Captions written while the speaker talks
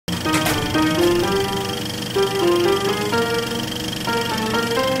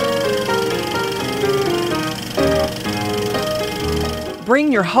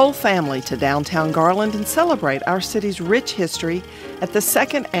Bring your whole family to downtown Garland and celebrate our city's rich history at the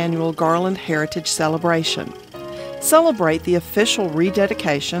second annual Garland Heritage Celebration. Celebrate the official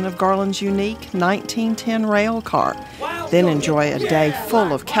rededication of Garland's unique 1910 rail car. Then enjoy a day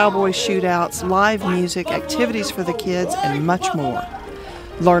full of cowboy shootouts, live music, activities for the kids, and much more.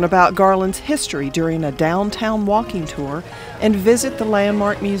 Learn about Garland's history during a downtown walking tour and visit the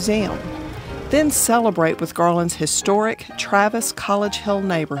Landmark Museum. Then celebrate with Garland's historic Travis College Hill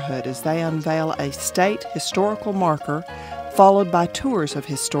neighborhood as they unveil a state historical marker, followed by tours of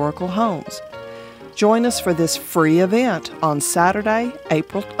historical homes. Join us for this free event on Saturday,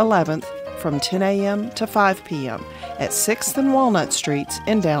 April 11th from 10 a.m. to 5 p.m. at 6th and Walnut Streets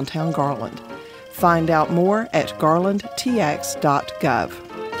in downtown Garland. Find out more at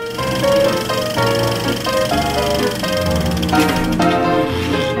garlandtx.gov.